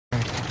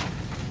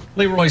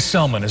Lee Roy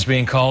Selmon is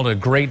being called a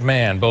great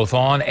man both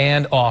on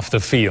and off the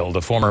field.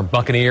 The former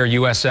Buccaneer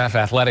USF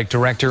athletic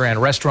director and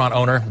restaurant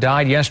owner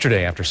died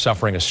yesterday after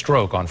suffering a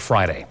stroke on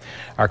Friday.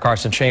 Our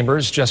Carson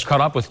Chambers just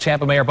caught up with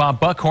Tampa Mayor Bob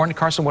Buckhorn.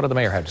 Carson, what did the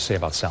mayor have to say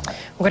about Selmon?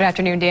 Well, good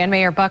afternoon, Dan.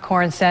 Mayor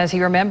Buckhorn says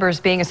he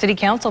remembers being a city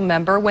council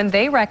member when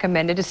they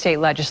recommended to state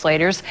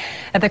legislators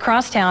that the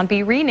crosstown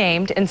be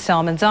renamed in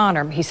Selmon's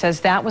honor. He says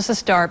that was the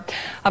start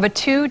of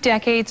 2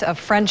 decades of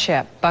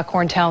friendship.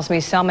 Buckhorn tells me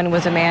Selmon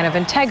was a man of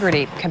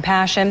integrity,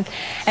 compassion,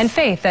 and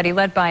faith that he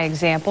led by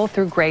example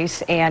through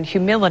grace and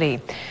humility.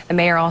 The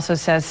mayor also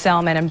says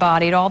Selmon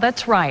embodied all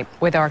that's right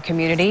with our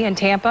community, and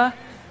Tampa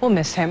will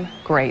miss him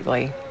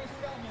greatly.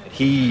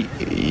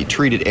 He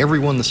treated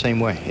everyone the same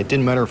way. It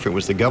didn't matter if it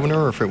was the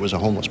governor or if it was a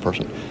homeless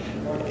person.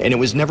 And it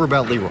was never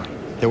about Lee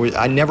Roy.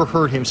 I never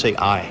heard him say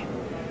I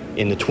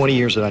in the 20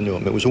 years that I knew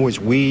him. It was always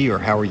we or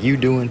how are you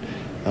doing?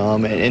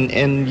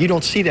 And you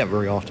don't see that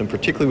very often,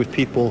 particularly with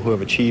people who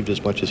have achieved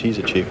as much as he's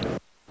achieved.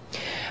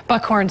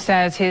 Buckhorn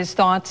says his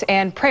thoughts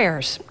and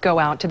prayers go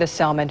out to the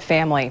Selmon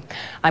family.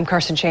 I'm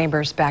Carson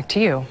Chambers. Back to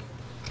you.